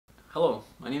Hello,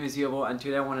 my name is Yobo and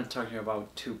today I want to talk to you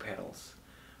about two pedals.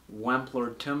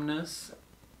 Wampler Tumnus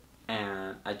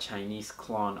and a Chinese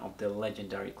clone of the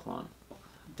legendary clone.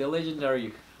 The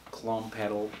legendary clone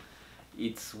pedal,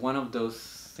 it's one of those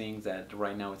things that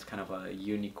right now it's kind of a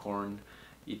unicorn.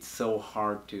 It's so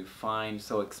hard to find,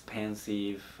 so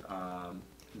expensive,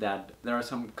 that there are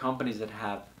some companies that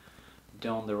have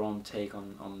done their own take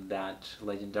on that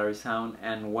legendary sound,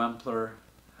 and Wampler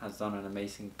has done an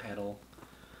amazing pedal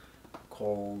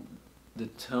called the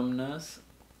Tumnus.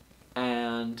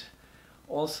 And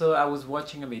also I was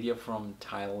watching a video from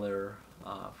Tyler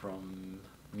from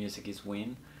Music is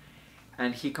Win,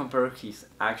 and he compared his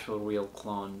actual real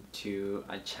clone to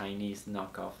a Chinese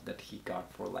knockoff that he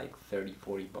got for like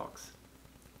 30-40 bucks.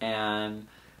 And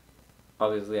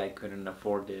obviously I couldn't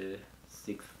afford the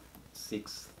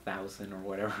 6,000 or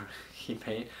whatever he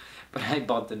paid, but I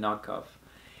bought the knockoff.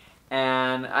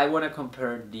 And I want to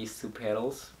compare these two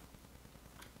pedals,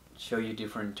 show you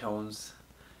different tones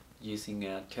using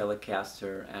a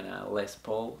Telecaster and a Les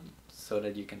Paul, so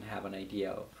that you can have an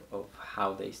idea of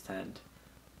how they stand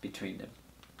between them.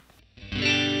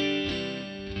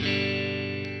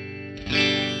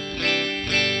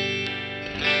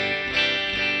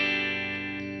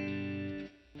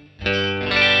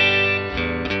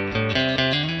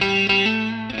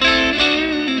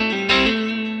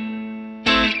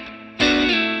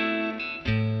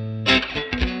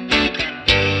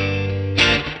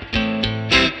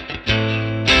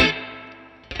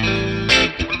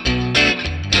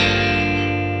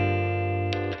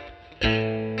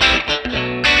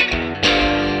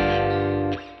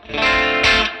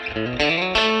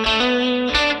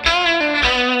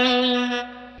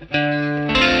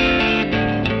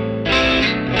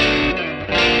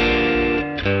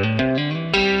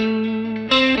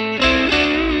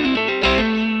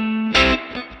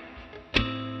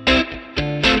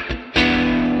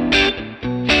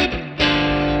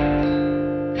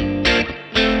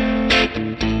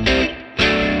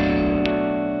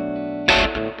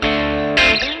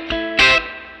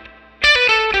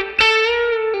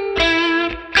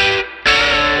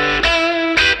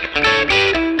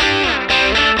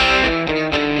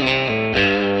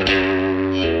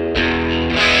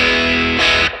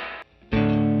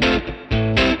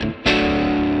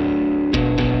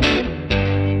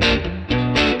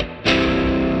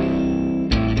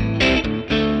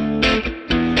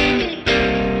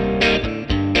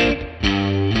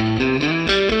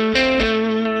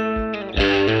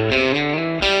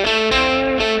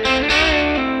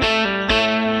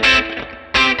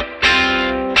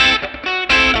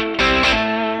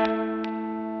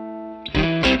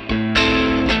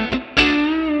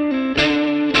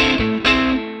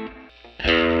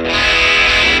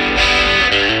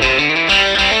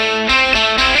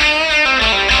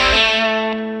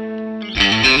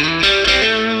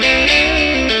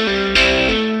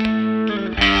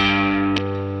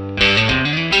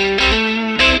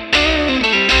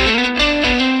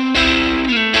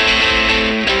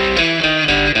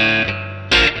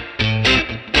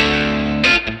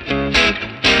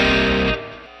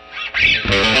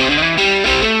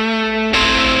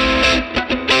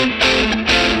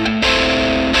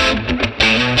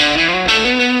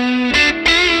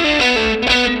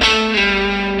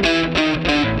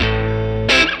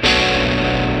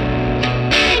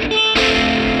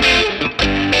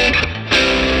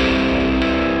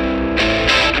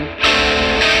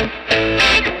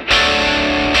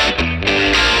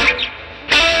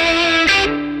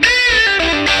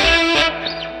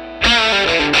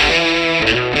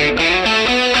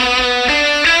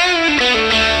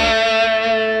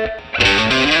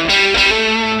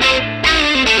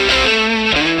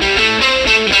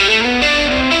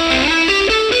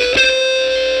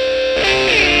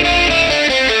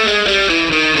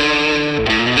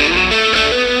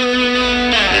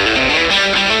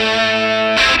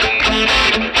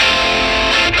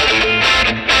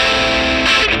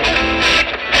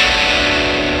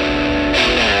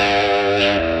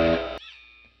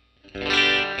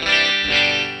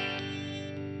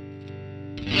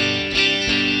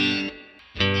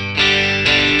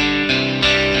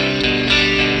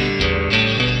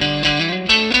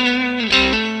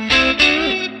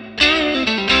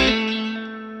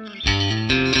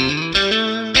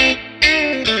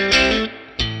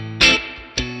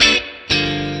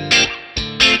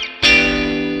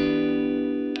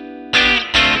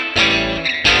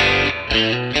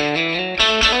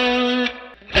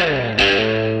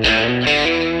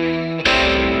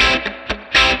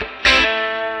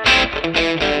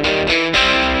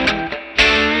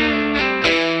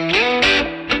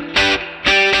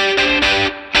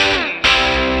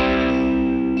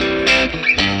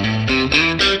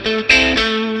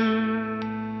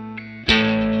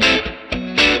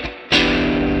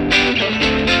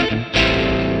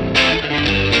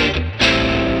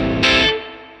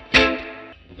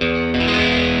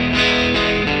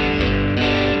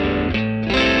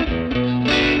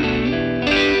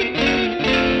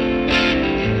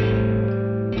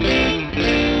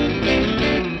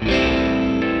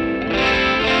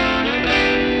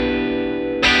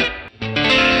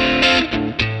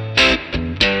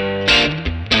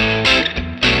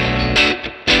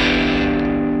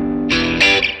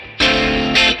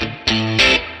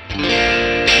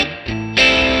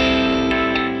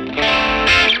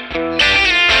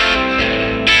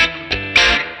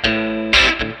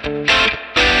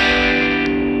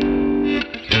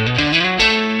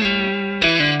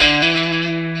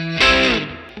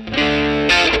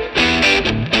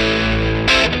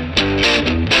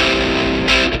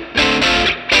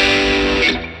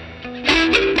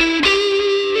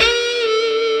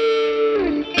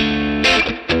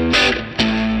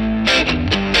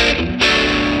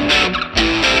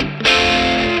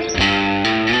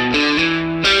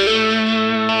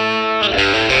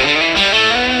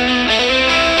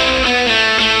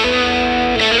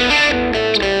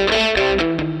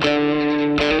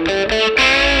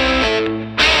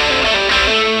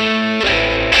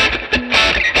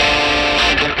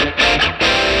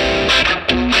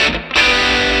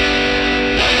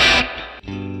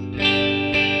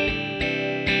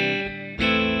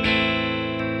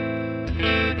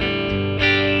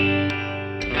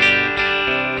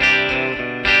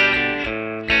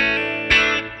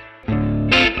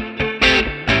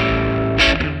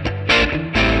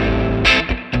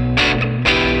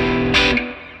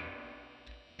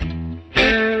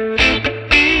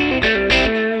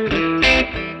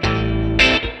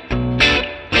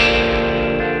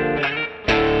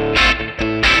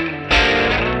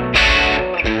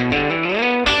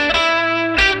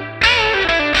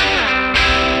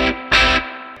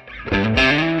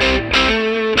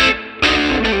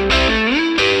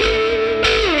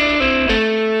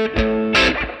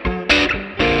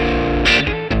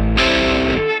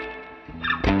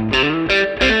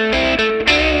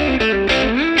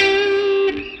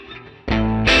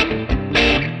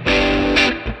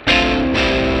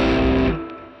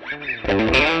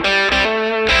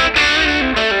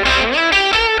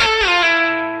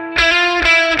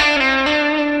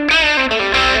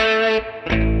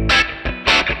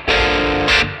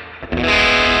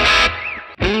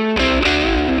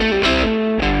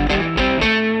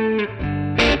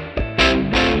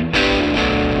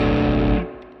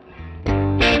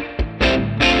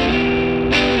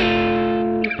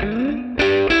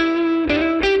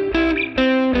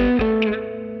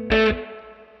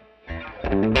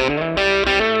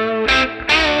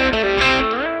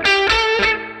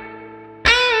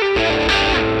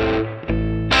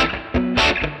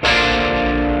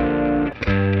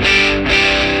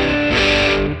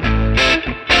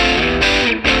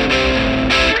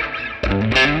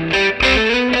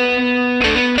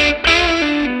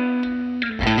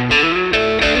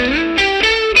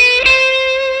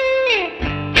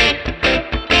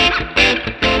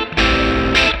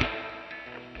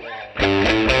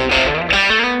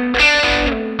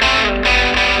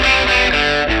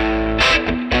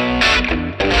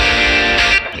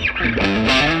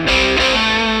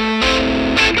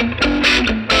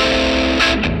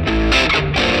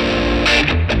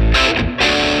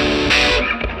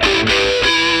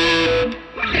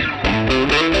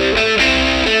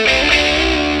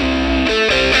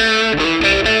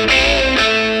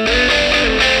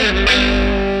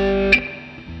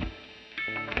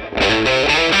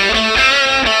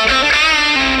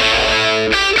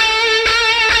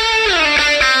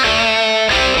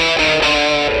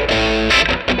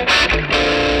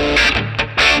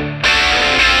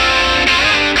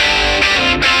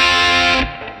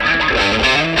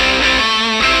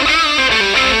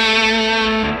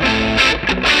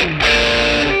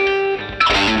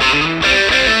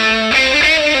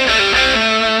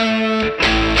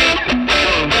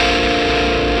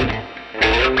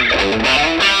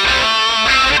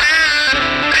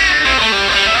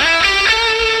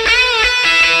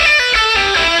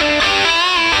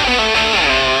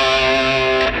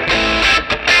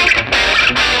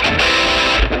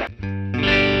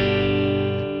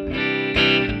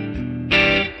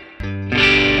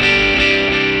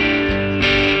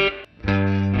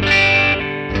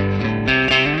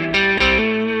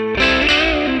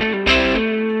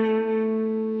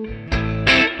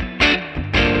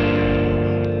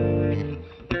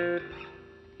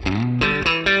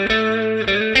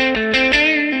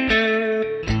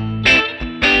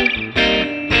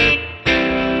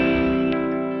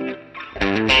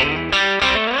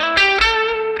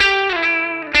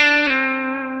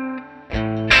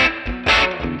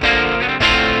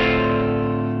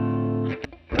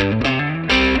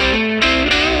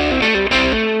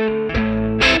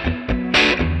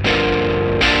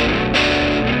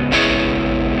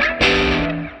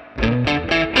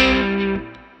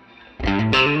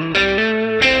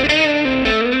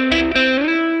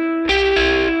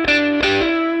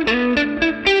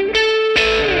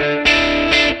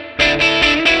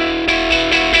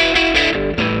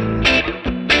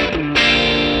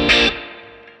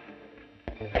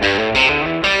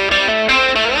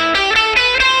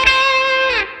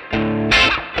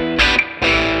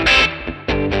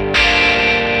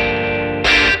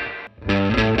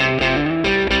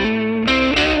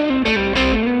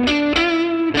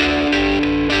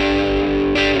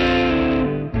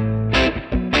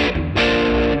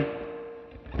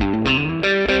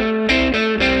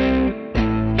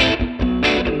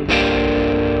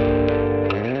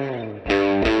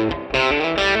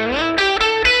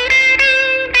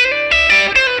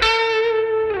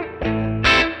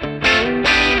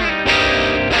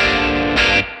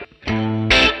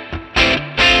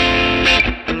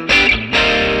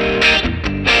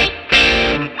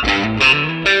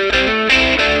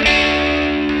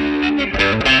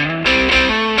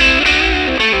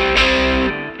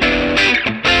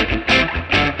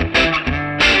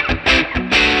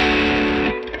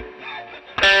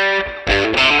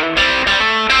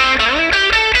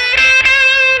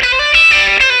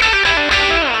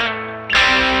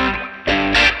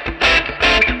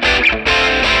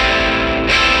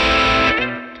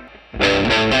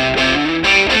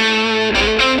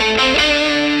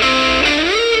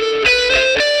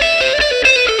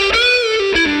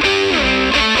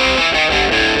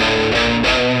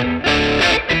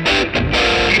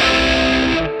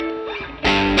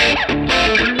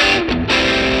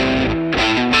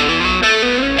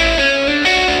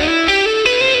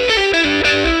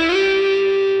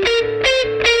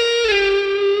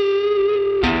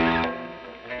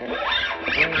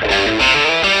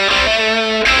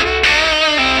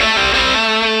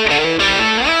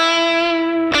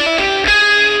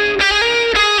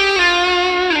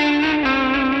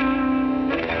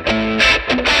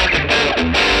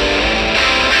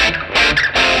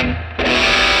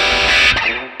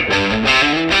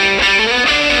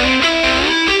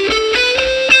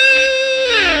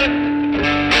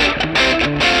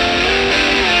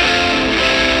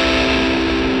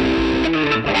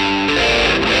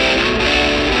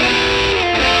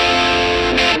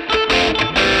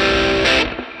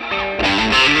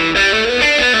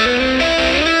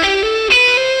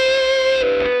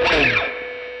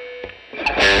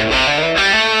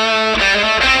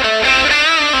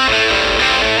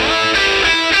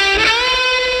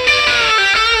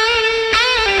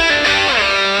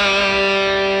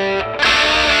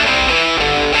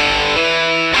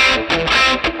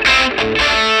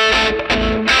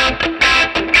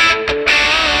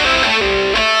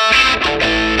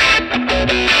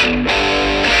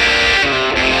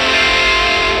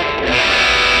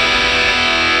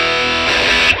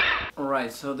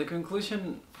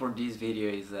 conclusion for this video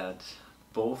is that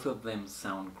both of them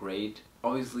sound great.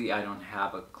 Obviously I don't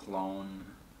have a clone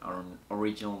or an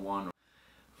original one.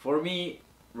 For me,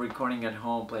 recording at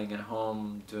home, playing at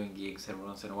home, doing gigs every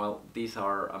once in a while, these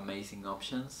are amazing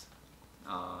options.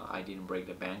 I didn't break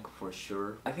the bank for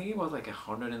sure. I think it was like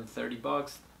 130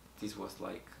 bucks. This was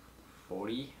like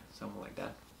 40, something like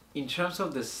that. In terms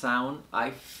of the sound,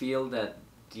 I feel that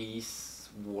this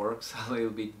works a little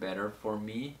bit better for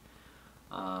me.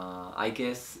 I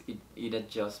guess it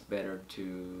adjusts better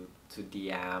to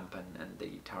the amp and the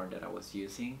guitar that I was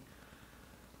using.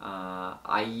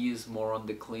 I use more on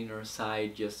the cleaner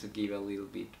side just to give a little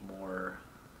bit more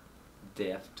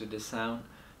depth to the sound.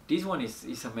 This one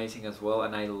is amazing as well,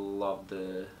 and I love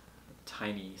the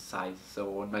tiny size.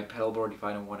 So on my pedal board, if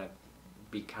I don't want to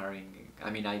be carrying,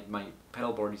 my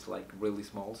pedal board is like really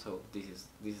small, so this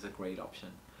is a great option.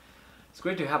 It's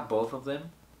great to have both of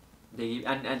them.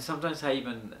 And sometimes I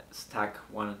even stack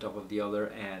one on top of the other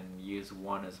and use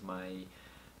one as my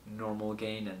normal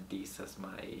gain and this as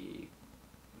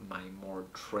my more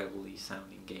trebly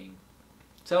sounding gain.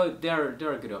 So there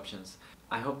are good options.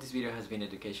 I hope this video has been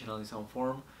educational in some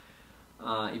form.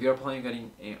 If you're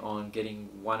planning on getting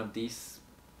one of these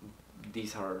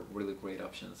are really great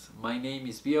options. My name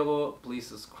is Biobo. Please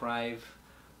subscribe,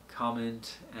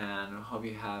 comment, and hope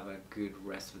you have a good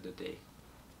rest of the day.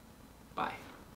 Bye.